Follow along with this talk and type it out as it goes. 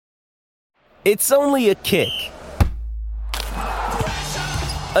It's only a kick,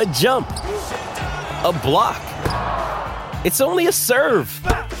 a jump, a block. It's only a serve.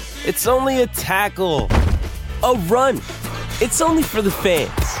 It's only a tackle, a run. It's only for the fans.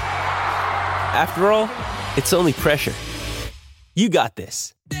 After all, it's only pressure. You got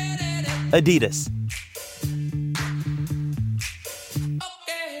this. Adidas.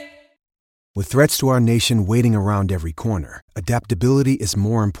 With threats to our nation waiting around every corner, adaptability is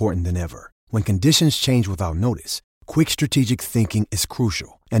more important than ever. When conditions change without notice, quick strategic thinking is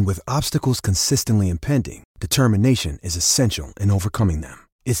crucial. And with obstacles consistently impending, determination is essential in overcoming them.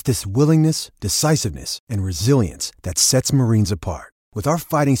 It's this willingness, decisiveness, and resilience that sets Marines apart. With our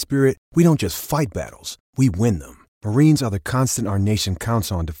fighting spirit, we don't just fight battles, we win them. Marines are the constant our nation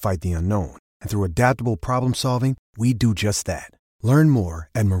counts on to fight the unknown. And through adaptable problem solving, we do just that. Learn more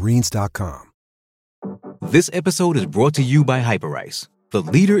at marines.com. This episode is brought to you by Hyperice, the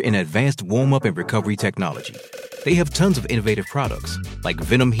leader in advanced warm-up and recovery technology. They have tons of innovative products, like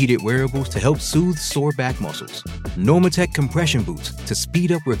Venom-heated wearables to help soothe sore back muscles, Normatec compression boots to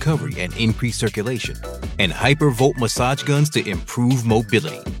speed up recovery and increase circulation, and Hypervolt massage guns to improve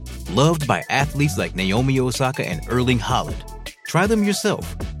mobility. Loved by athletes like Naomi Osaka and Erling Haaland. Try them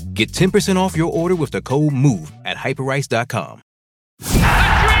yourself. Get 10% off your order with the code MOVE at hyperice.com.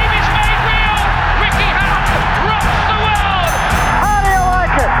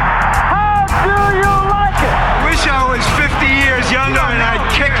 I was 50 years younger and I'd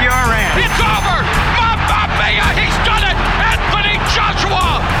kick your ass. It's over! Mamma mia! He's done it! Anthony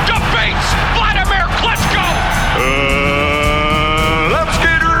Joshua defeats Vladimir Klitschko! Let's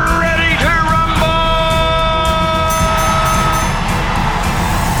get ready to rumble!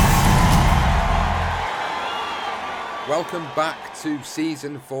 Welcome back to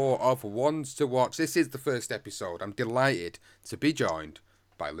Season 4 of Ones to Watch. This is the first episode. I'm delighted to be joined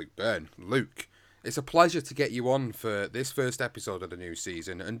by Luke Byrne. Luke, it's a pleasure to get you on for this first episode of the new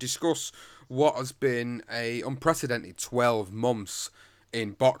season and discuss what has been a unprecedented 12 months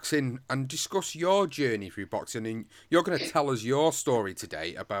in boxing and discuss your journey through boxing. And you're going to tell us your story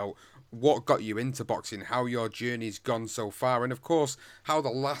today about what got you into boxing, how your journey's gone so far, and of course, how the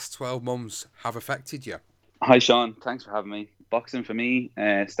last 12 months have affected you. Hi Sean, thanks for having me. Boxing for me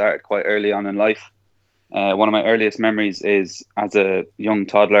started quite early on in life. One of my earliest memories is as a young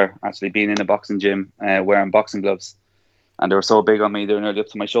toddler actually being in a boxing gym wearing boxing gloves, and they were so big on me they were nearly up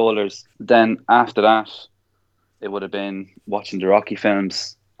to my shoulders. Then after that it would have been watching the Rocky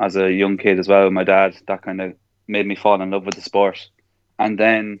films as a young kid as well with my dad. That kind of made me fall in love with the sport. And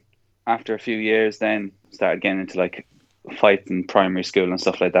then after a few years then started getting into like fights in primary school and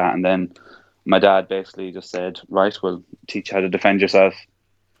stuff like that, and then my dad basically just said, right, we'll teach you how to defend yourself.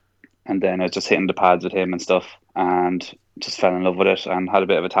 And then I was just hitting the pads with him and stuff and just fell in love with it and had a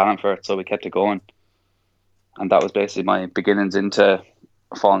bit of a talent for it. So we kept it going. And that was basically my beginnings into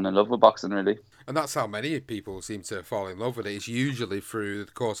falling in love with boxing, really. And that's how many people seem to fall in love with it. It's usually through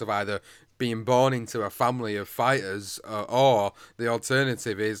the course of either being born into a family of fighters or the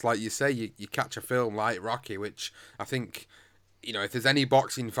alternative is, like you say, you catch a film like Rocky, which I think, you know, if there's any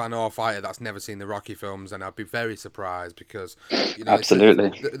boxing fan or fighter that's never seen the Rocky films, then I'd be very surprised because, you know,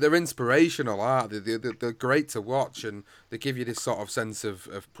 absolutely, they're inspirational, aren't they? They're great to watch and they give you this sort of sense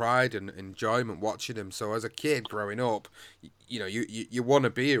of pride and enjoyment watching them. So as a kid growing up, you know, you want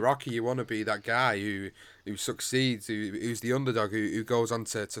to be a Rocky, you want to be that guy who succeeds, who's the underdog, who goes on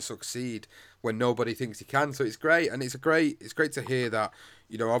to succeed when nobody thinks he can. So it's great, and it's great to hear that,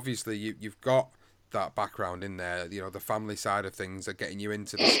 you know, obviously you've got that background in there, you know, the family side of things are getting you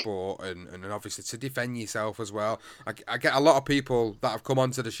into the sport and obviously to defend yourself as well. I get a lot of people that have come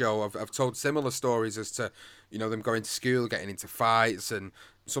onto the show have told similar stories as to, you know, them going to school, getting into fights and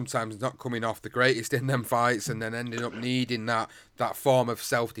sometimes not coming off the greatest in them fights and then ending up needing that form of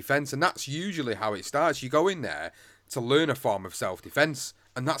self-defense. And that's usually how it starts. You go in there to learn a form of self-defense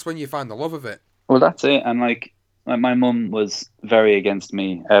and that's when you find the love of it. Well, that's it. And like my mum was very against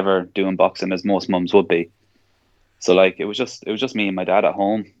me ever doing boxing, as most mums would be. So like it was just me and my dad at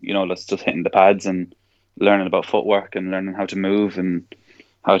home, you know, let's just hitting the pads and learning about footwork and learning how to move and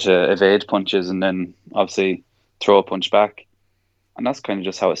how to evade punches and then obviously throw a punch back. And that's kind of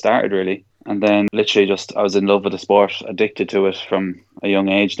just how it started, really. And then literally just I was in love with the sport, addicted to it from a young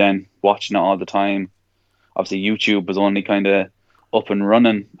age then, watching it all the time. Obviously YouTube was only kind of up and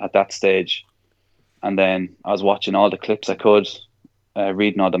running at that stage. And then I was watching all the clips I could,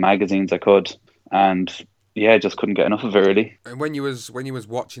 reading all the magazines I could, and yeah, just couldn't get enough of it, really. And when you was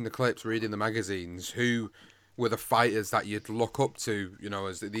watching the clips, reading the magazines, who were the fighters that you'd look up to? You know,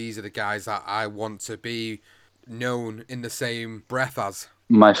 as these are the guys that I want to be known in the same breath as.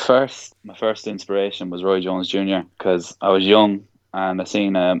 My first inspiration was Roy Jones Jr. because I was young and I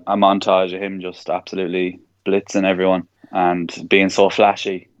seen a montage of him just absolutely blitzing everyone and being so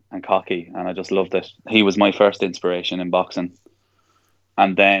flashy and cocky, and I just loved it. He was my first inspiration in boxing.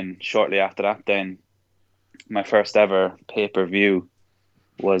 And then shortly after that, then my first ever pay-per-view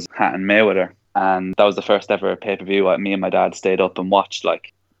was Hatton Mayweather, and that was the first ever pay-per-view me and my dad stayed up and watched.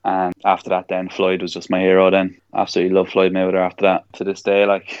 And after that, then Floyd was just my hero. Then absolutely love Floyd Mayweather after that to this day.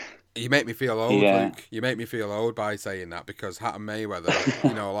 You make me feel old, Luke. You make me feel old by saying that, because Hatton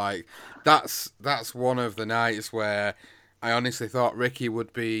Mayweather, that's one of the nights where I honestly thought Ricky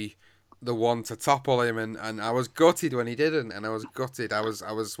would be the one to topple him, and I was gutted when he didn't, and I was gutted. I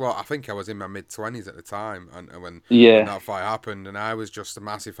think I was in my mid-20s at the time, and when that fight happened, and I was just a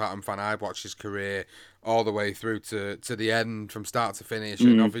massive Hatton fan. I watched his career all the way through to the end, from start to finish,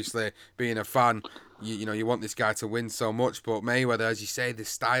 and obviously being a fan, you want this guy to win so much, but Mayweather, as you say, the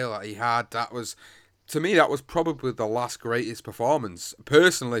style that he had, to me, that was probably the last greatest performance,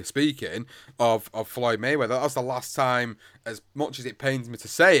 personally speaking, of Floyd Mayweather. That was the last time, as much as it pains me to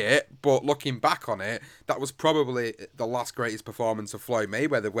say it, but looking back on it, that was probably the last greatest performance of Floyd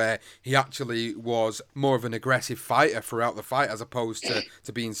Mayweather, where he actually was more of an aggressive fighter throughout the fight, as opposed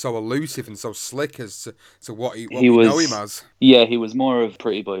to being so elusive and so slick as to what we know him as. Yeah, he was more of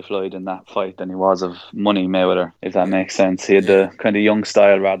Pretty Boy Floyd in that fight than he was of Money Mayweather, if that makes sense. He had the kind of young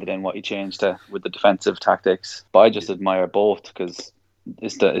style rather than what he changed to with the defensive tactics. But I just admire both, because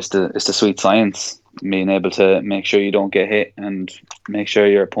it's the sweet science, being able to make sure you don't get hit and make sure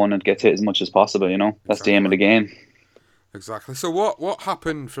your opponent gets hit as much as possible. That's the aim of the game. Exactly. So what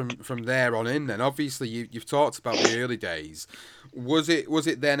happened from there on in then? Obviously, you've talked about the early days. Was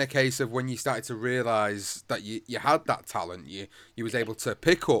it then a case of when you started to realise that you had that talent, you was able to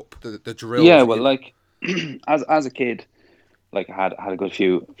pick up the drills? Yeah, well, as a kid, I had a good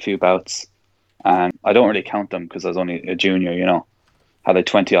few bouts, and I don't really count them because I was only a junior. Had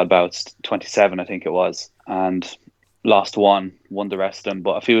 20 odd bouts, 27 I think it was, and lost one, won the rest of them,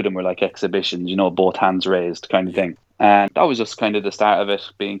 but a few of them were like exhibitions, both hands raised kind of thing. And that was just kind of the start of it,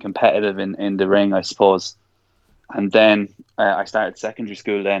 being competitive in the ring, I suppose. And then I started secondary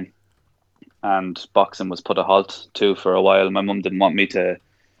school then, and boxing was put a halt to for a while. My mum didn't want me to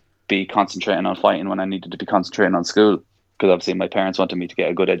be concentrating on fighting when I needed to be concentrating on school, because obviously my parents wanted me to get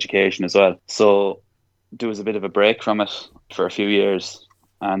a good education as well. So there was a bit of a break from it for a few years.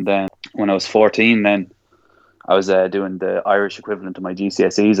 And then when I was 14, then I was doing the Irish equivalent of my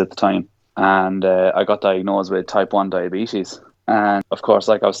GCSEs at the time. And I got diagnosed with type 1 diabetes. And of course,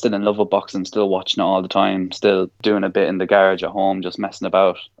 I was still in love with boxing, still watching it all the time, still doing a bit in the garage at home, just messing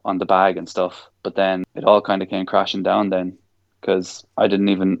about on the bag and stuff. But then it all kind of came crashing down then, because I didn't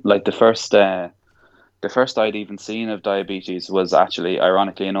even, the first I'd even seen of diabetes was actually,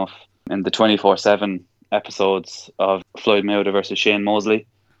 ironically enough, in the 24/7 episodes of Floyd Mayweather versus Shane Mosley,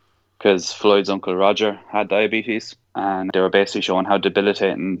 because Floyd's uncle Roger had diabetes, and they were basically showing how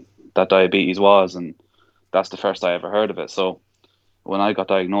debilitating that diabetes was, and that's the first I ever heard of it. So when I got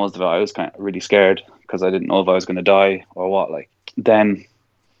diagnosed with it, I was kind of really scared, because I didn't know if I was going to die or what. Then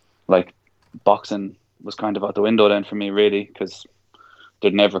boxing was kind of out the window then for me, really, because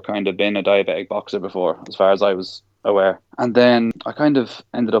there'd never kind of been a diabetic boxer before, as far as I was aware. And then I kind of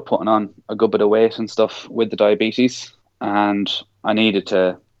ended up putting on a good bit of weight and stuff with the diabetes, and I needed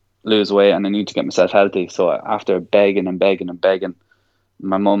to lose weight and I needed to get myself healthy. So after begging and begging and begging,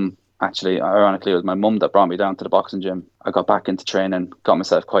 my mum, actually, ironically, it was my mum that brought me down to the boxing gym. I got back into training, got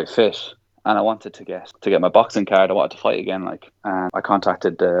myself quite fit, and I wanted to get my boxing card. I wanted to fight again, and I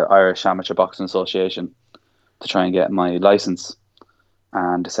contacted the Irish Amateur Boxing Association to try and get my license,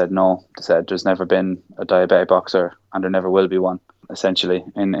 and they said no. They said there's never been a diabetic boxer, and there never will be one, essentially,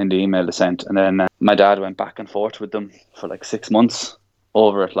 in the email they sent. And then my dad went back and forth with them for 6 months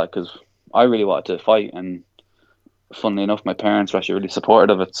over it, because I really wanted to fight, and funnily enough, my parents were actually really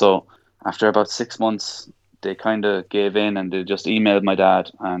supportive of it. So after about 6 months, they kind of gave in, and they just emailed my dad,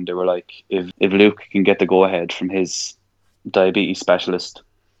 and they were like, if Luke can get the go-ahead from his diabetes specialist,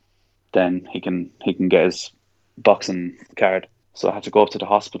 then he can get his boxing card. So I had to go up to the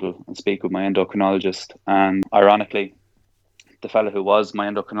hospital and speak with my endocrinologist. And ironically, the fella who was my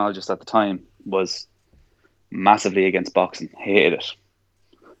endocrinologist at the time was massively against boxing, hated it.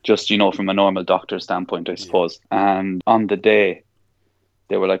 Just, from a normal doctor's standpoint, I suppose. Yeah. And on the day,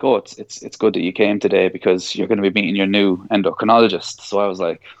 they were like, oh, it's good that you came today, because you're going to be meeting your new endocrinologist. So I was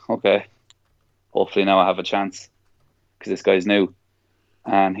like, okay, hopefully now I have a chance, because this guy's new.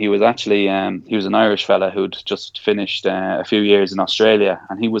 And he was actually, he was an Irish fella who'd just finished a few years in Australia,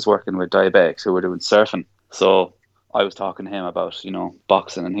 and he was working with diabetics who were doing surfing. So I was talking to him about,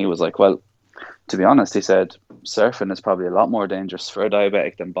 boxing, and he was like, well, to be honest, he said, surfing is probably a lot more dangerous for a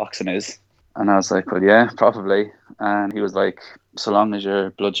diabetic than boxing is. And I was like, well, yeah, probably. And he was like, so long as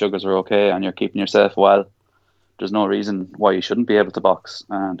your blood sugars are okay and you're keeping yourself well, there's no reason why you shouldn't be able to box.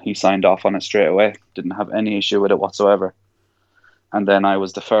 And he signed off on it straight away. Didn't have any issue with it whatsoever. And then I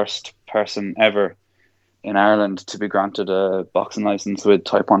was the first person ever in Ireland to be granted a boxing license with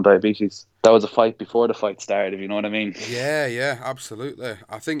type 1 diabetes. That was a fight before the fight started, if you know what I mean. Yeah, absolutely.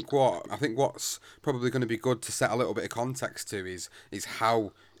 I think what's probably going to be good to set a little bit of context to is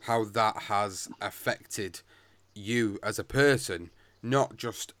how that has affected you as a person, not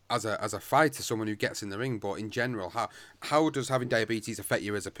just as a fighter, someone who gets in the ring, but in general. How does having diabetes affect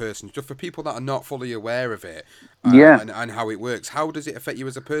you as a person? Just for people that are not fully aware of it, and how it works. How does it affect you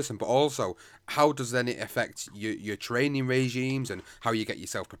as a person? But also, how does then it affect your training regimes and how you get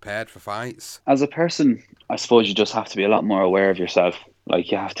yourself prepared for fights? As a person, I suppose you just have to be a lot more aware of yourself.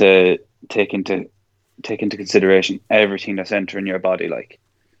 Like, you have to take into consideration everything that's entering your body. Like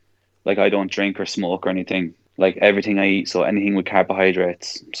I don't drink or smoke or anything. Like, everything I eat, so anything with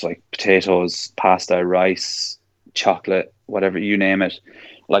carbohydrates, it's like potatoes, pasta, rice, chocolate, whatever, you name it,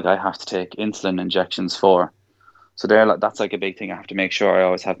 like, I have to take insulin injections for. So that's like a big thing. I have to make sure I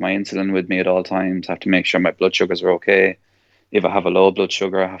always have my insulin with me at all times. I have to make sure my blood sugars are okay. If I have a low blood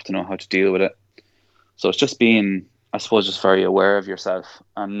sugar, I have to know how to deal with it. So it's just being, I suppose, just very aware of yourself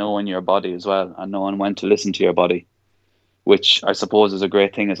and knowing your body as well, and knowing when to listen to your body, which I suppose is a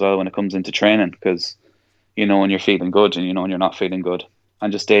great thing as well when it comes into training, because you know when you're feeling good and you know when you're not feeling good.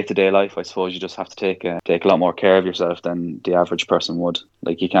 And just day-to-day life, I suppose you just have to take a lot more care of yourself than the average person would.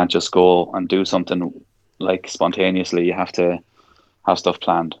 Like, you can't just go and do something like spontaneously. You have to have stuff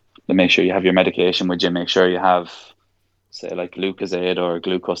planned. And make sure you have your medication with you. Make sure you have, say, like Lucozade or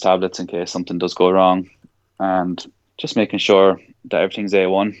glucose tablets in case something does go wrong. And just making sure that everything's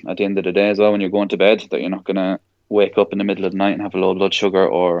A1 at the end of the day as well when you're going to bed, that you're not going to wake up in the middle of the night and have a low blood sugar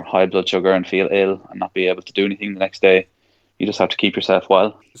or high blood sugar and feel ill and not be able to do anything the next day. You just have to keep yourself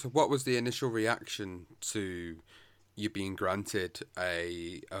well. So what was the initial reaction to you being granted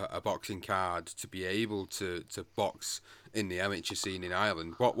a boxing card to be able to box in the amateur scene in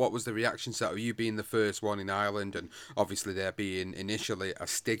Ireland? What was the reaction to that? You being the first one in Ireland, and obviously there being initially a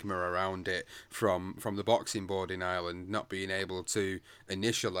stigma around it from the boxing board in Ireland, not being able to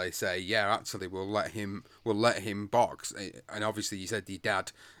initially say, yeah, actually we'll let him box. And obviously you said your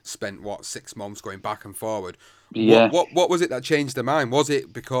dad spent 6 months going back and forward. Yeah. What was it that changed their mind? Was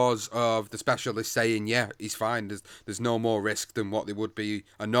it because of the specialist saying, yeah, he's fine, there's no more risk than what there would be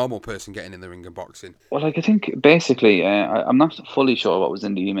a normal person getting in the ring and boxing? Well, like, I think basically, I'm not fully sure what was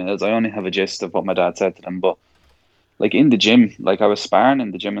in the emails. I only have a gist of what my dad said to them. But like, in the gym, like, I was sparring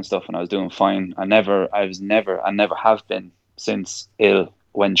in the gym and stuff, and I was doing fine. I never have been since ill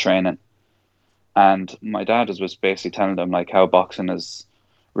when training. And my dad was basically telling them like how boxing has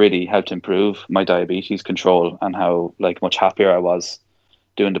really helped improve my diabetes control and how like much happier I was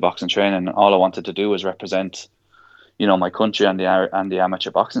doing the boxing training. All I wanted to do was represent, my country and the amateur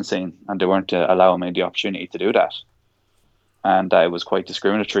boxing scene, and they weren't allowing me the opportunity to do that. And it was quite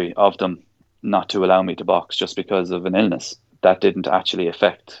discriminatory of them not to allow me to box just because of an illness that didn't actually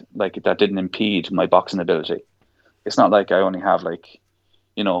that didn't impede my boxing ability. It's not like I only have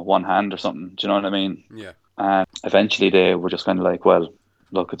one hand or something. Do you know what I mean? Yeah. And eventually they were just kind of like, well,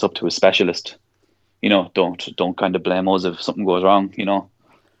 look, it's up to a specialist. Don't kind of blame us if something goes wrong,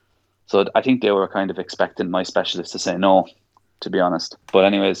 So I think they were kind of expecting my specialist to say no, to be honest. But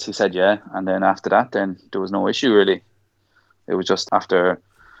anyways, he said yeah. And then after that, then there was no issue really. It was just after a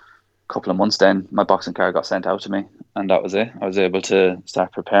couple of months then my boxing card got sent out to me, and that was it. I was able to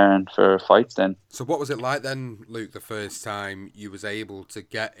start preparing for fights then. So what was it like then, Luke, the first time you was able to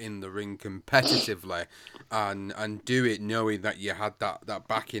get in the ring competitively and do it knowing that you had that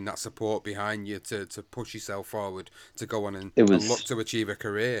backing, that support behind you to push yourself forward to go on and look to achieve a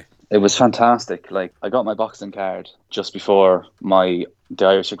career? It was fantastic. Like, I got my boxing card just before the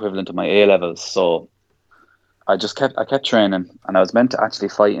Irish equivalent of my A-levels, so I kept training, and I was meant to actually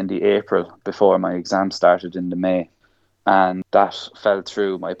fight in the April before my exam started in the May. And that fell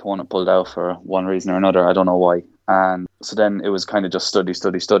through. My opponent pulled out for one reason or another. I don't know why. And so then it was kind of just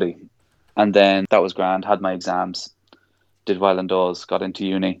study. And then that was grand. Had my exams, did well in those, got into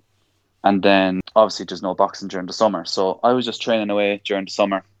uni. And then obviously there's no boxing during the summer. So I was just training away during the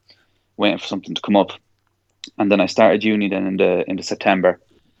summer, waiting for something to come up. And then I started uni then in the September.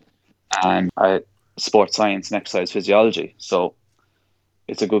 And I sports science and exercise physiology. So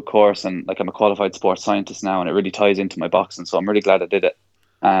it's a good course, and like, I'm a qualified sports scientist now, and it really ties into my boxing, so I'm really glad I did it.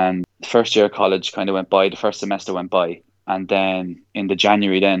 And the first year of college kind of went by, the first semester went by. And then in the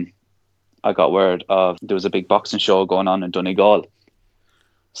January then, I got word of there was a big boxing show going on in Donegal.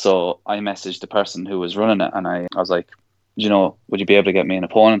 So I messaged the person who was running it, and I was like, would you be able to get me an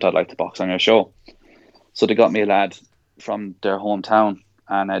opponent? I'd like to box on your show. So they got me a lad from their hometown,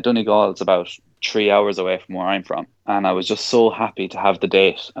 and Donegal is about 3 hours away from where I'm from. And I was just so happy to have the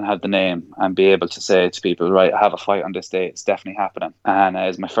date and have the name and be able to say to people, right, I have a fight on this day. It's definitely happening. And it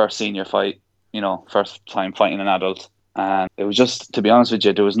was my first senior fight, first time fighting an adult. And it was just, to be honest with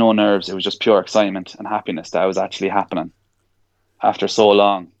you, there was no nerves. It was just pure excitement and happiness that it was actually happening after so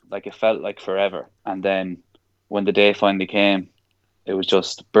long. Like, it felt like forever. And then when the day finally came, it was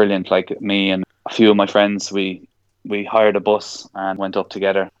just brilliant. Like, me and a few of my friends, we hired a bus and went up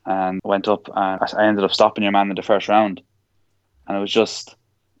together, and I ended up stopping your man in the first round, and it was just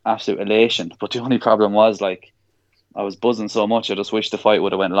absolute elation. But the only problem was, like, I was buzzing so much, I just wish the fight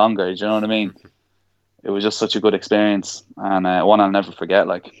would have went longer. Do you know what I mean? It was just such a good experience, and one I'll never forget.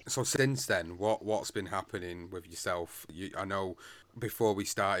 Like, so since then, what's been happening with yourself? I know before we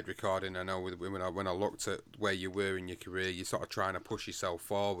started recording, I know when I looked at where you were in your career, you're sort of trying to push yourself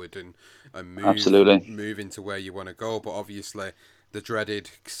forward and move into where you want to go. But obviously, the dreaded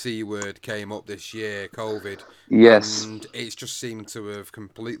C word came up this year, COVID. Yes. And it's just seemed to have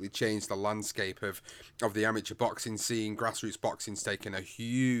completely changed the landscape of the amateur boxing scene. Grassroots boxing's taken a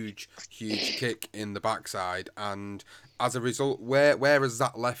huge kick in the backside. And as a result, where has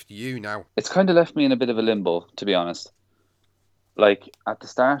that left you now? It's kind of left me in a bit of a limbo, to be honest. Like, at the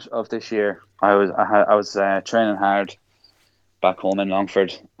start of this year, I was training hard back home in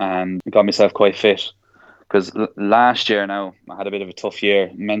Longford and got myself quite fit. Because last year now, I had a bit of a tough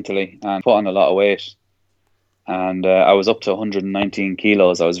year mentally and put on a lot of weight. And I was up to 119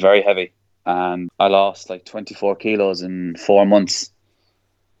 kilos. I was very heavy. And I lost like 24 kilos in 4 months,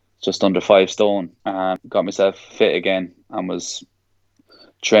 just under 5 stone. And got myself fit again and was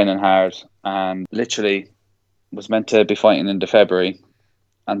training hard. And literally was meant to be fighting in the February.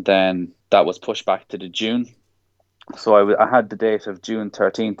 And then that was pushed back to the June. So I had the date of June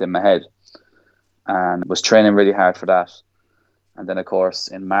 13th in my head, and was training really hard for that. And then, of course,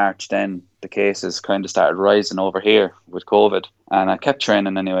 in March, then the cases kind of started rising over here with COVID. And I kept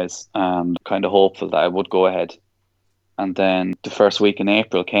training anyways, and kind of hopeful that I would go ahead. And then the first week in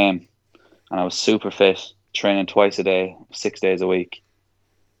April came, and I was super fit, training twice a day, 6 days a week.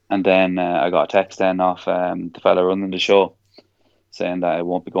 And then I got a text then off the fella running the show saying that I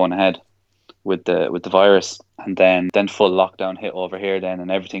won't be going ahead with the virus. And then full lockdown hit over here then,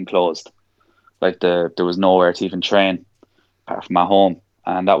 and everything closed. Like, there was nowhere to even train apart from my home,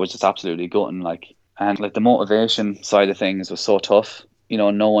 and that was just absolutely gutting. Like, and like the motivation side of things was so tough,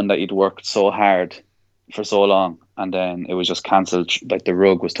 knowing that you'd worked so hard for so long, and then it was just cancelled. Like, the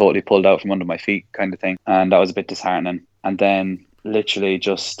rug was totally pulled out from under my feet, kind of thing, and that was a bit disheartening. And then literally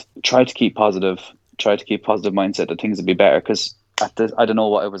just try to keep positive mindset that things would be better, because I don't know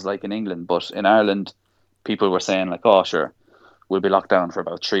what it was like in England, but in Ireland, people were saying like, oh sure, we'll be locked down for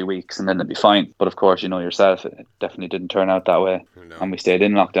about 3 weeks and then it'll be fine. But of course, yourself, it definitely didn't turn out that way. No. And we stayed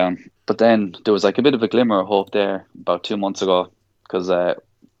in lockdown. But then there was like a bit of a glimmer of hope there about 2 months ago, because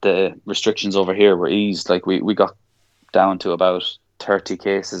the restrictions over here were eased. Like, we got down to about 30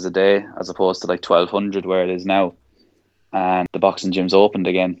 cases a day as opposed to like 1,200 where it is now. And the boxing gyms opened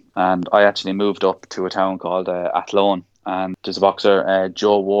again. And I actually moved up to a town called Athlone. And there's a boxer,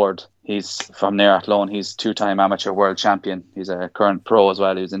 Joe Ward. He's from near Athlone. He's 2-time amateur world champion. He's a current pro as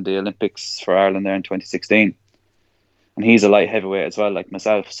well. He was in the Olympics for Ireland there in 2016. And he's a light heavyweight as well, like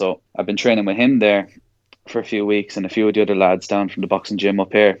myself. So I've been training with him there for a few weeks, and a few of the other lads down from the boxing gym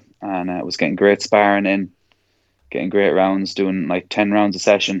up here. And I was getting great sparring in, getting great rounds, doing like 10 rounds a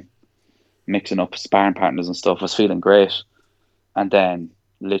session, mixing up sparring partners and stuff. I was feeling great. And then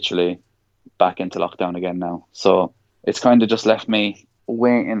literally back into lockdown again now. So it's kind of just left me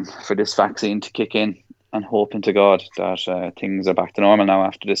waiting for this vaccine to kick in and hoping to God that things are back to normal now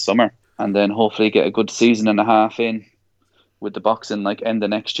after this summer, and then hopefully get a good season and a half in with the boxing like end of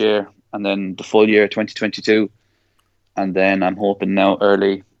next year, and then the full year 2022, and then I'm hoping now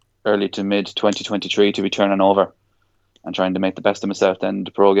early to mid 2023 to be turning over and trying to make the best of myself then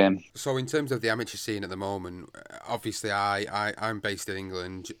the pro game. So in terms of the amateur scene at the moment, obviously I'm based in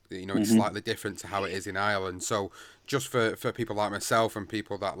England. It's slightly different to how it is in Ireland. So just for people like myself and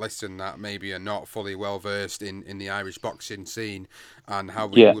people that listen that maybe are not fully well versed in the Irish boxing scene and how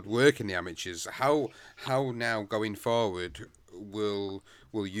we would work in the amateurs, how now going forward will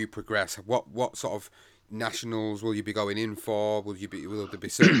will you progress? What sort of nationals will you be going in for? Will there be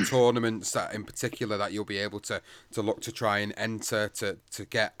certain tournaments that in particular that you'll be able to look to try and enter to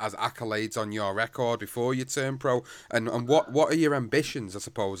get as accolades on your record before you turn pro? And what are your ambitions, I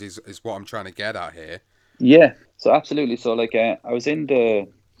suppose, is what I'm trying to get at here. Yeah, so absolutely. So like I was in the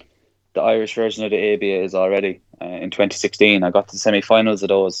Irish version of the ABAs already in 2016. I got to the semi-finals of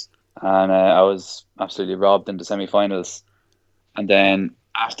those, and I was absolutely robbed in the semi-finals. And then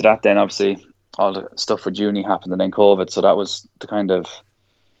after that, then obviously all the stuff with uni happened, and then COVID. So that was the kind of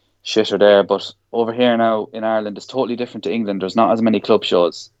shitter there. But over here now in Ireland, it's totally different to England. There's not as many club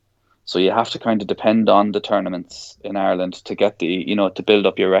shows, so you have to kind of depend on the tournaments in Ireland to get the, to build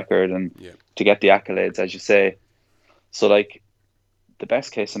up your record and to get the accolades, as you say. So like the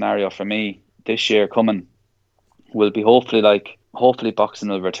best case scenario for me this year coming will be hopefully boxing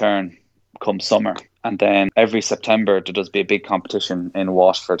will return come summer. And then every September there does be a big competition in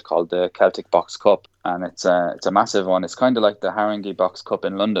Waterford called the Celtic Box Cup, and it's a massive one. It's kind of like the Haringey Box Cup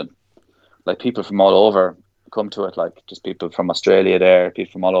in London. Like people from all over come to it, like just people from Australia there,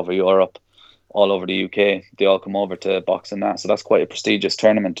 people from all over Europe, all over the UK. They all come over to box in that. So that's quite a prestigious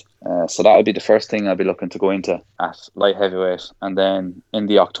tournament. So that would be the first thing I'll be looking to go into at light heavyweight. And then in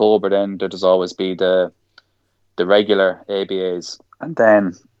the October, then there does always be the regular ABAs, and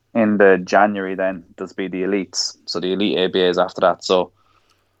then in the January then there's be the elites, so the elite ABAs after that. So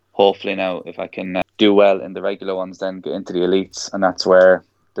hopefully now if I can do well in the regular ones, then get into the elites, and that's where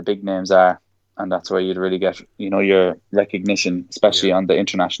the big names are, and that's where you'd really get your recognition, especially on the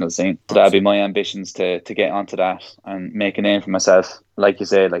international scene. So that'd be my ambitions to get onto that and make a name for myself, like you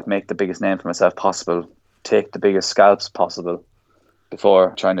say, like make the biggest name for myself possible, take the biggest scalps possible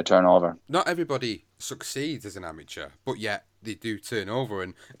before trying to turn over. Not everybody succeeds as an amateur, but yet they do turn over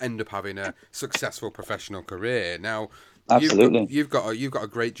and end up having a successful professional career. Now, absolutely, you've got a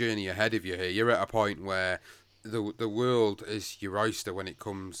great journey ahead of you here. You're at a point where the world is your oyster when it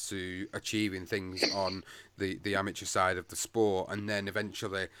comes to achieving things on the amateur side of the sport, and then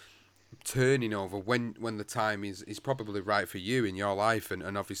eventually turning over when the time is probably right for you in your life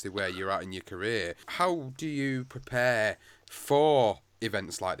and obviously where you're at in your career. How do you prepare for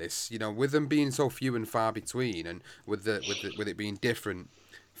events like this, with them being so few and far between, and with it being different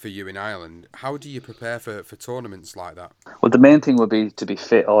for you in Ireland? How do you prepare for tournaments like that? Well, the main thing would be to be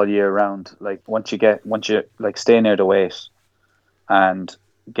fit all year round. Like once you like stay near the weight and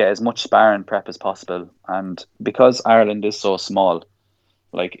get as much sparring prep as possible. And because Ireland is so small,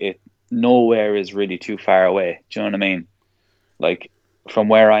 like nowhere is really too far away. Do you know what I mean? Like from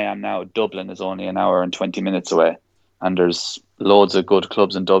where I am now, Dublin is only an hour and 20 minutes away. And there's loads of good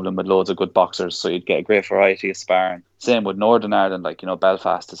clubs in Dublin with loads of good boxers, so you'd get a great variety of sparring. Same with Northern Ireland, like,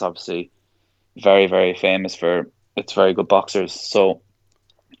 Belfast is obviously very, very famous for its very good boxers. So,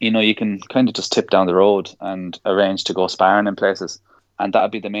 you can kind of just tip down the road and arrange to go sparring in places. And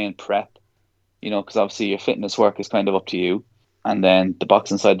that'd be the main prep, because obviously your fitness work is kind of up to you. And then the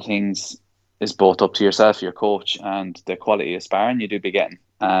boxing side of things is both up to yourself, your coach, and the quality of sparring you do be getting.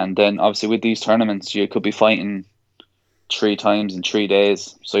 And then obviously with these tournaments, you could be fighting 3 times in 3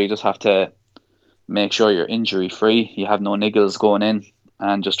 days, so you just have to make sure you're injury free, you have no niggles going in,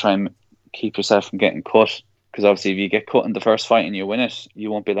 and just try and keep yourself from getting cut, because obviously if you get cut in the first fight and you win it, you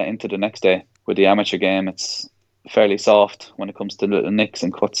won't be let into the next day. With the amateur game, it's fairly soft when it comes to little nicks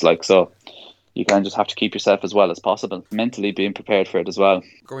and cuts, so you kind of just have to keep yourself as well as possible, mentally being prepared for it as well.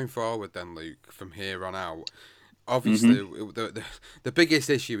 Going forward then, Luke, from here on out, obviously, the biggest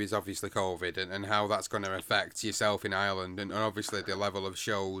issue is obviously COVID and how that's going to affect yourself in Ireland, and obviously the level of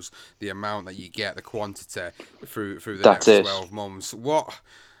shows, the amount that you get, the quantity through the next 12 months. What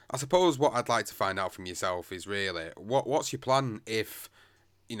I'd like to find out from yourself is really what's your plan if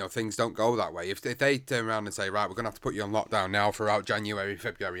things don't go that way? If they turn around and say, right, we're going to have to put you on lockdown now throughout January,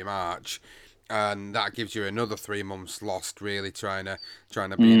 February, March, and that gives you another 3 months lost, really trying to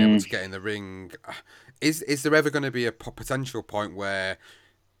being able to get in the ring. Is there ever going to be a potential point where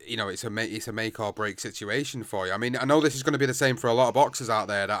it's a make or break situation for you? I mean, I know this is going to be the same for a lot of boxers out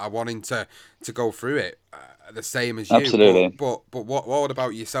there that are wanting to go through it the same as you. Absolutely. But what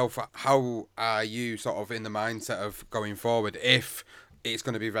about yourself? How are you sort of in the mindset of going forward if it's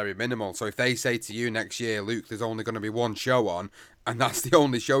going to be very minimal? So if they say to you next year, Luke, there's only going to be one show on, and that's the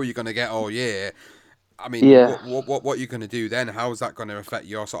only show you're going to get all year, I mean, what are you going to do then? How is that going to affect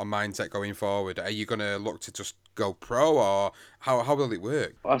your sort of mindset going forward? Are you going to look to just go pro, or how will it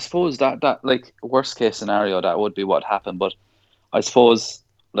work? I suppose that like worst case scenario, that would be what happened. But I suppose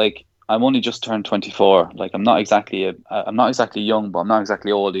like I'm only just turned 24. Like I'm not exactly young, but I'm not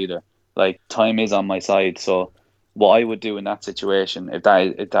exactly old either. Like time is on my side, so what I would do in that situation, if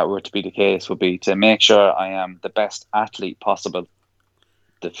that were to be the case, would be to make sure I am the best athlete possible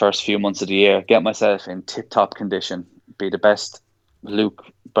the first few months of the year, get myself in tip-top condition, be the best Luke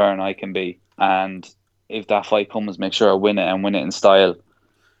Byrne I can be, and if that fight comes, make sure I win it and win it in style.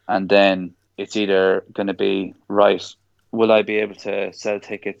 And then it's either going to be, right, will I be able to sell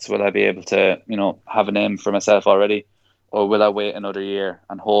tickets? Will I be able to, have a name for myself already? Or will I wait another year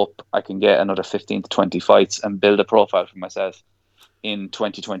and hope I can get another 15 to 20 fights and build a profile for myself in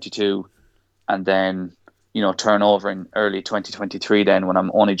 2022, and then, turn over in early 2023 then when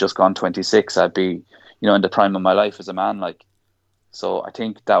I'm only just gone 26, I'd be, in the prime of my life as a man, like. So I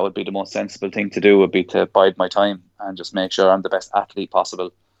think that would be the most sensible thing to do, would be to bide my time and just make sure I'm the best athlete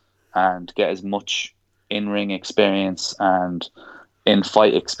possible and get as much in-ring experience and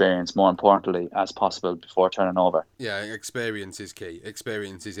in-fight experience, more importantly, as possible before turning over. Yeah, experience is key.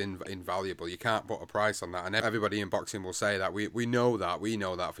 Experience is invaluable. You can't put a price on that. And everybody in boxing will say that. We know that. We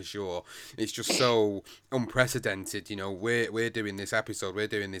know that for sure. It's just so unprecedented. We're doing this episode, we're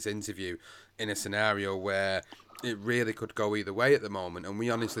doing this interview in a scenario where it really could go either way at the moment, and we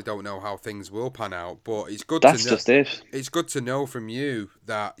honestly don't know how things will pan out. But it's good That's to know. just it. It's good to know from you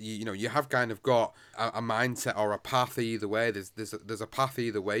that you have kind of got a mindset or a path either way. There's a path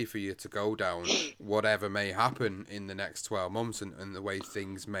either way for you to go down, whatever may happen in the next 12 months and the way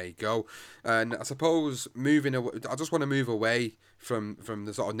things may go. And I suppose I just want to move away from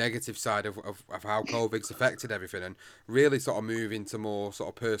the sort of negative side of how COVID's affected everything, and really sort of move into more sort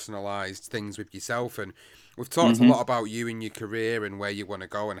of personalised things with yourself. And we've talked a lot about you and your career and where you want to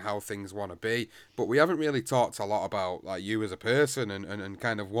go and how things want to be, but we haven't really talked a lot about like you as a person and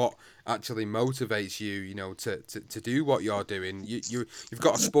kind of what actually motivates you, to do what you're doing. You've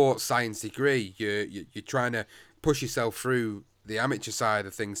got a sports science degree. You're trying to push yourself through the amateur side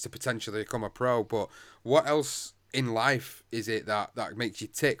of things to potentially become a pro. But what else in life is it that makes you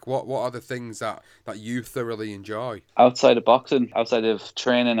tick? What are the things that you thoroughly enjoy? Outside of boxing, outside of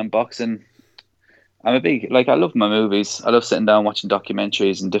training and boxing, I'm a big, I love my movies. I love sitting down watching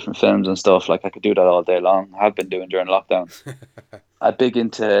documentaries and different films and stuff. Like, I could do that all day long. I have been doing during lockdown. I'm big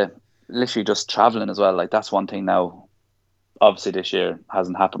into literally just traveling as well. Like, that's one thing now. Obviously this year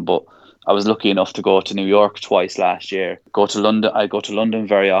hasn't happened, but I was lucky enough to go to New York twice last year. Go to London. I go to London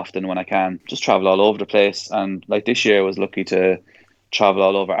very often when I can. Just travel all over the place. And like this year I was lucky to travel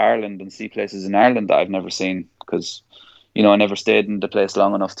all over Ireland and see places in Ireland that I've never seen, because, I never stayed in the place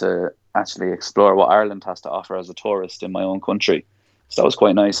long enough to actually explore what Ireland has to offer as a tourist in my own country. So that was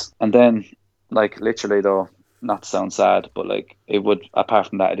quite nice. And then, literally though, not to sound sad, but apart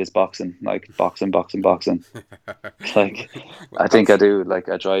from that, it is boxing. Boxing. I think I do.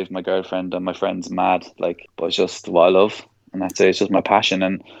 I drive my girlfriend and my friends mad. But it's just what I love, and I'd say it's just my passion.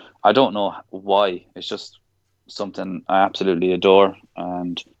 And I don't know why. It's just something I absolutely adore,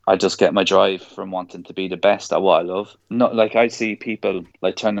 and I just get my drive from wanting to be the best at what I love. Not I see people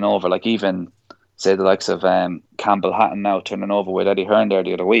turning over, even say the likes of Campbell Hatton now turning over with Eddie Hearn there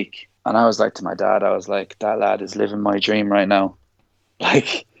the other week. And I was like to my dad, I was like, that lad is living my dream right now.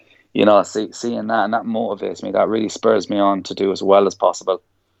 Seeing that, and that motivates me. That really spurs me on to do as well as possible.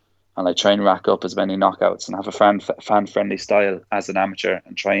 And try and rack up as many knockouts and have a fan-friendly style as an amateur,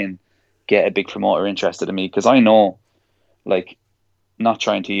 and try and get a big promoter interested in me. Because I know, not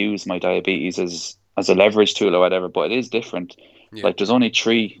trying to use my diabetes as a leverage tool or whatever, but it is different. Yeah. There's only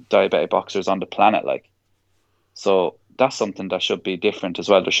 3 diabetic boxers on the planet, so that's something that should be different as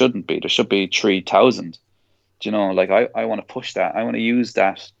well. There shouldn't be. There should be 3,000. I want to push that. I want to use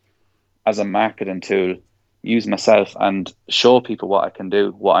that as a marketing tool, use myself and show people what I can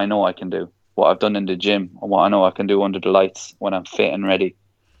do, what I know I can do, what I've done in the gym, and what I know I can do under the lights when I'm fit and ready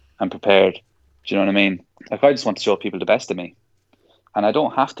and prepared. Do you know what I mean? I just want to show people the best of me. And I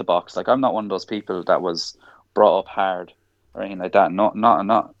don't have to box. I'm not one of those people that was brought up hard or anything like that.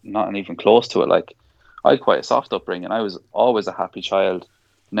 Not even close to it. I had quite a soft upbringing. I was always a happy child,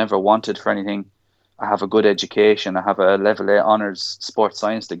 never wanted for anything. I have a good education. I have a level 8 honours sports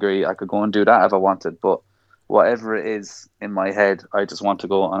science degree. I could go and do that if I wanted. But whatever it is in my head, I just want to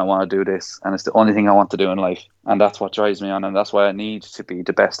go and I want to do this. And it's the only thing I want to do in life. And that's what drives me on. And that's why I need to be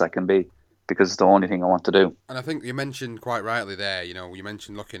the best I can be, because it's the only thing I want to do. And I think you mentioned quite rightly there, you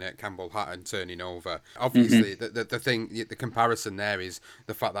mentioned looking at Campbell Hatton turning over. Obviously, the comparison there is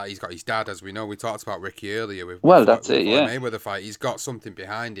the fact that he's got his dad, as we know. We talked about Ricky earlier with that's it, yeah. Mayweather fight. He's got something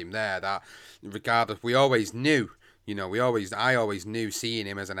behind him there that, regardless, we always knew, I always knew, seeing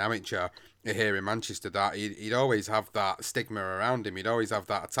him as an amateur here in Manchester, that he'd always have that stigma around him. He'd always have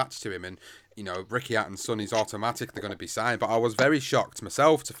that attached to him. And, Ricky Hatton's son is automatic, they're going to be signed. But I was very shocked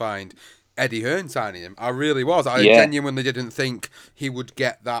myself to find Eddie Hearn signing him. I really was. I Yeah. genuinely didn't think he would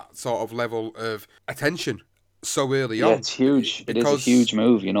get that sort of level of attention so early Yeah, on. it's huge. It is a Because huge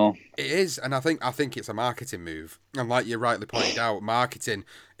move, you know. it is, and I think it's a marketing move. And like you rightly pointed out, marketing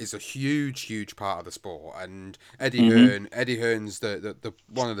is a huge part of the sport. And Eddie Hearn's the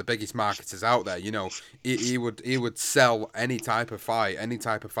one of the biggest marketers out there. You know, he would sell any type of fight, any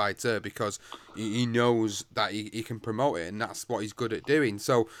type of fighter, because he knows that he can promote it, and that's what he's good at doing.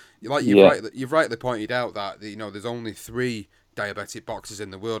 So, like you've rightly pointed out that, you know, there's only 3 diabetic boxers in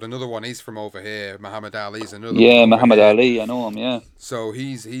the world. Another one is from over here. Muhammad Ali's another one over Muhammad here. Ali, I know him. Yeah. So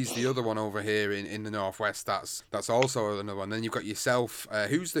he's the other one over here in the northwest. That's also another one. Then you've got yourself.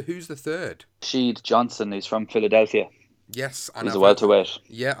 Who's the third? Rashid Johnson. He's from Philadelphia. Yes, and He's a welterweight.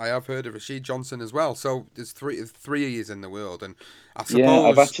 Yeah, I have heard of Rashid Johnson as well. So there's three of yous in the world, and I suppose.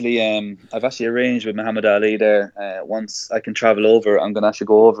 Yeah, I've actually arranged with Muhammad Ali there. Once I can travel over, I'm gonna actually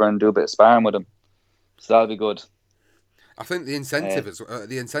go over and do a bit of sparring with him. So that'll be good. I think the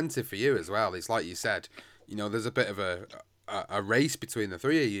incentive for you as well is, like you said, you know, there's a bit of a race between the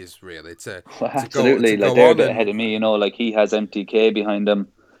 3 of you, really. Absolutely, like they're a bit ahead of me, you know. Like he has MTK behind him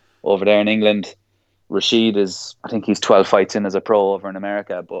over there in England. Rashid I think he's 12 fights in as a pro over in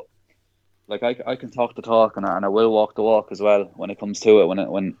America. But like I can talk the talk, and I will walk the walk as well when it comes to it.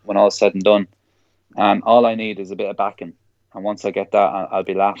 When all's said and done, all I need is a bit of backing. And once I get that, I'll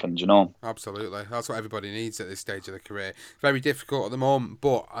be laughing, you know. Absolutely. That's what everybody needs at this stage of their career. Very difficult at the moment,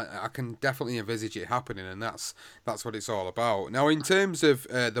 but I can definitely envisage it happening, and that's what it's all about. Now, in terms of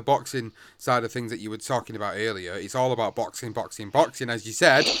the boxing side of things that you were talking about earlier, it's all about boxing, as you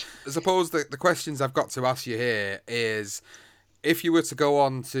said. I suppose the questions I've got to ask you here is, if you were to go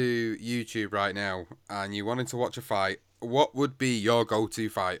on to YouTube right now and you wanted to watch a fight, what would be your go-to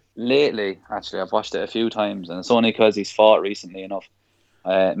fight? Lately, actually, I've watched it a few times, and it's only because he's fought recently enough.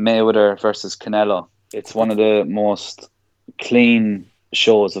 Mayweather versus Canelo. It's one of the most clean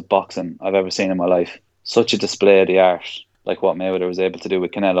shows of boxing I've ever seen in my life. Such a display of the art, like what Mayweather was able to do with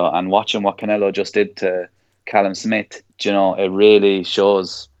Canelo. And watching what Canelo just did to Callum Smith, you know, it really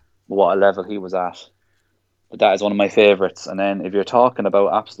shows what a level he was at. But that is one of my favourites. And then if you're talking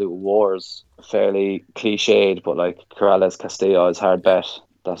about absolute wars, fairly cliched, but like Corrales Castillo is hard bet.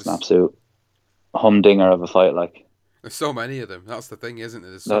 That's an absolute humdinger of a fight. Like, there's so many of them. That's the thing, isn't it?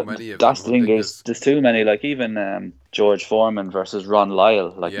 There's so many of them. That's the thing. There's too many. Like even George Foreman versus Ron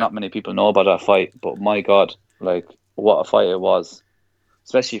Lyle. Like not many people know about that fight, but my God, like what a fight it was.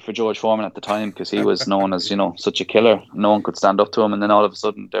 Especially for George Foreman at the time, because he was known as, you know, such a killer. No one could stand up to him, and then all of a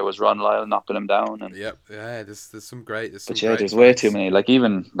sudden there was Ron Lyle knocking him down. And there's some great. There's way too many. Like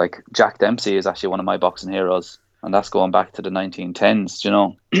even like Jack Dempsey is actually one of my boxing heroes, and that's going back to the 1910s. You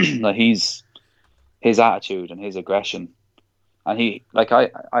know, like his attitude and his aggression, and he, like I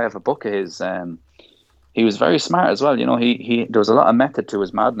have a book of his. He was very smart as well. You know, he there was a lot of method to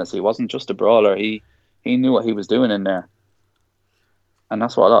his madness. He wasn't just a brawler. He knew what he was doing in there. And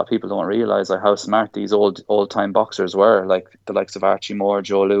that's what a lot of people don't realise, like how smart these old-time boxers were, like the likes of Archie Moore,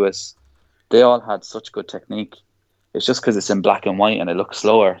 Joe Louis. They all had such good technique. It's just because it's in black and white and it looks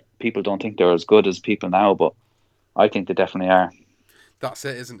slower. People don't think they're as good as people now, but I think they definitely are. That's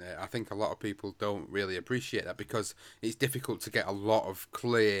it, isn't it? I think a lot of people don't really appreciate that because it's difficult to get a lot of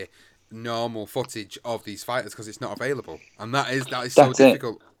clear, normal footage of these fighters because it's not available. And that is so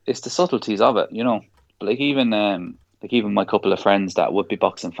difficult. It's the subtleties of it, you know. But like even my couple of friends that would be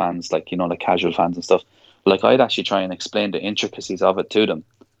boxing fans, like, you know, like casual fans and stuff, like I'd actually try and explain the intricacies of it to them,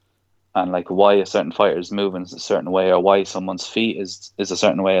 and like why a certain fighter is moving a certain way, or why someone's feet is a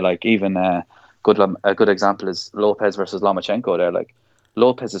certain way. Like even a good example is Lopez versus Lomachenko. There, like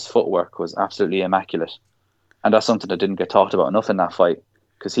Lopez's footwork was absolutely immaculate, and that's something that didn't get talked about enough in that fight,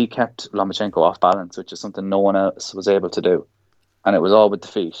 because he kept Lomachenko off balance, which is something no one else was able to do, and it was all with the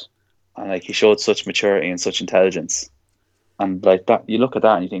feet. And like he showed such maturity and such intelligence. And like that, you look at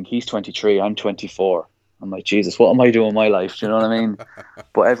that and you think, he's 23, I'm 24. I'm like, Jesus, what am I doing in my life? Do you know what I mean?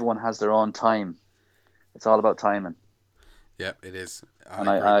 But everyone has their own time. It's all about timing. Yeah, it is.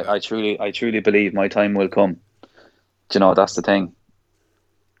 I truly believe my time will come. Do you know, that's the thing.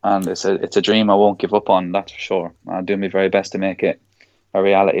 And it's a dream I won't give up on, that's for sure. I'll do my very best to make it a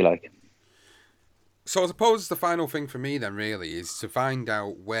reality, like. So I suppose the final thing for me then really is to find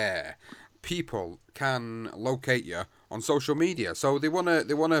out where people can locate you on social media. So they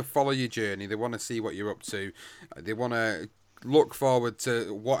wanna follow your journey, they wanna see what you're up to, they wanna look forward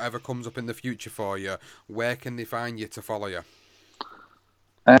to whatever comes up in the future for you. Where can they find you to follow you?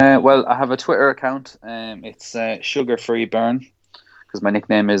 Well, I have a Twitter account. It's Sugar Free Burn, because my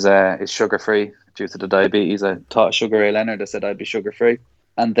nickname is Sugar Free due to the diabetes. I taught Sugar Ray Leonard. I said I'd be sugar free.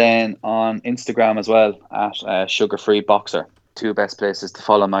 And then on Instagram as well, at Sugar Free Boxer. 2 best places to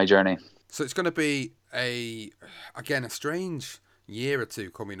follow my journey. So it's going to be a strange year or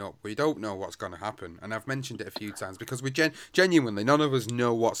two coming up. We don't know what's going to happen, and I've mentioned it a few times because we genuinely none of us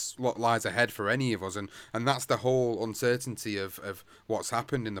know what lies ahead for any of us, and that's the whole uncertainty of what's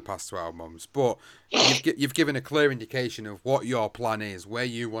happened in the past 12 months. But you've given a clear indication of what your plan is, where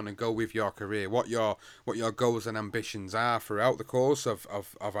you want to go with your career, what your goals and ambitions are throughout the course of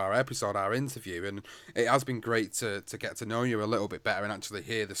our episode, our interview, and it has been great to get to know you a little bit better and actually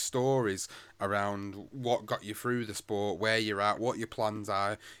hear the stories around what got you through the sport, where you're at, what your plans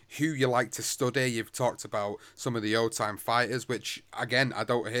are, who you like to study. You've talked about some of the old-time fighters, which, again, I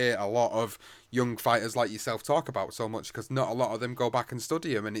don't hear a lot of young fighters like yourself talk about so much because not a lot of them go back and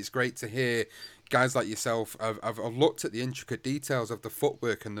study them, and it's great to hear guys like yourself have looked at the intricate details of the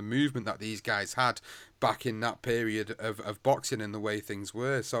footwork and the movement that these guys had back in that period of boxing and the way things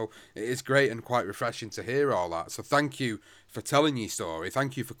were. So it is great and quite refreshing to hear all that. So thank you for telling your story.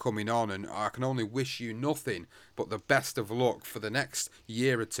 Thank you for coming on, and I can only wish you nothing but the best of luck for the next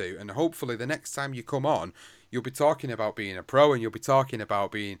year or two, and hopefully the next time you come on you'll be talking about being a pro and you'll be talking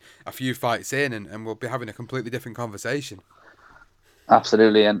about being a few fights in, and we'll be having a completely different conversation.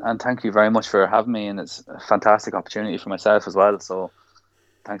 Absolutely, and thank you very much for having me, and it's a fantastic opportunity for myself as well, so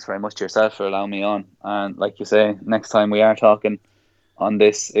thanks very much to yourself for allowing me on. And like you say, next time we are talking on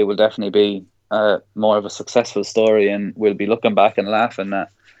this, it will definitely be more of a successful story, and we'll be looking back and laughing at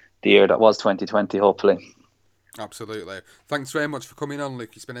the year that was 2020, hopefully. Absolutely. Thanks very much for coming on,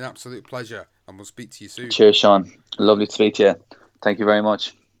 Luke. It's been an absolute pleasure, and we'll speak to you soon. Cheers, Sean. Lovely to speak to you. Thank you very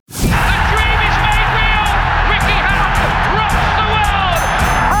much. The dream is made real. Ricky Hatton rocks the world.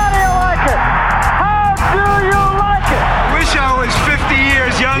 How do you like it? How do you like it? I wish I was 50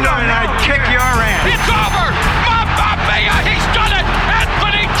 years younger and I'd kick your ass. It's over. Mamma mia, he's done it.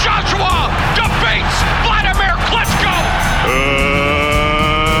 Anthony Joshua defeats Vladimir Klitschko.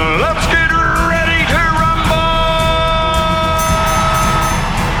 Let's get ready to rumble.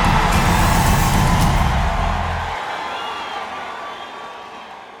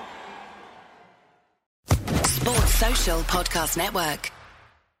 Sports Social Podcast Network.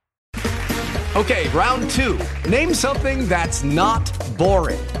 Okay, round 2. Name something that's not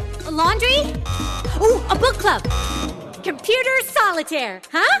boring. A laundry? Ooh, a book club. Computer solitaire,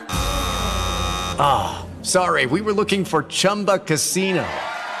 huh? Ah, oh, sorry, we were looking for Chumba Casino.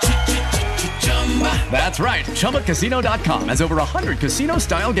 That's right, ChumbaCasino.com has over 100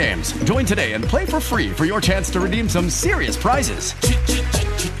 casino-style games. Join today and play for free for your chance to redeem some serious prizes.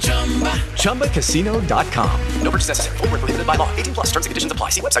 ChumbaCasino.com. No purchase necessary. Void where prohibited by law. 18+ terms and conditions apply.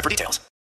 See website for details.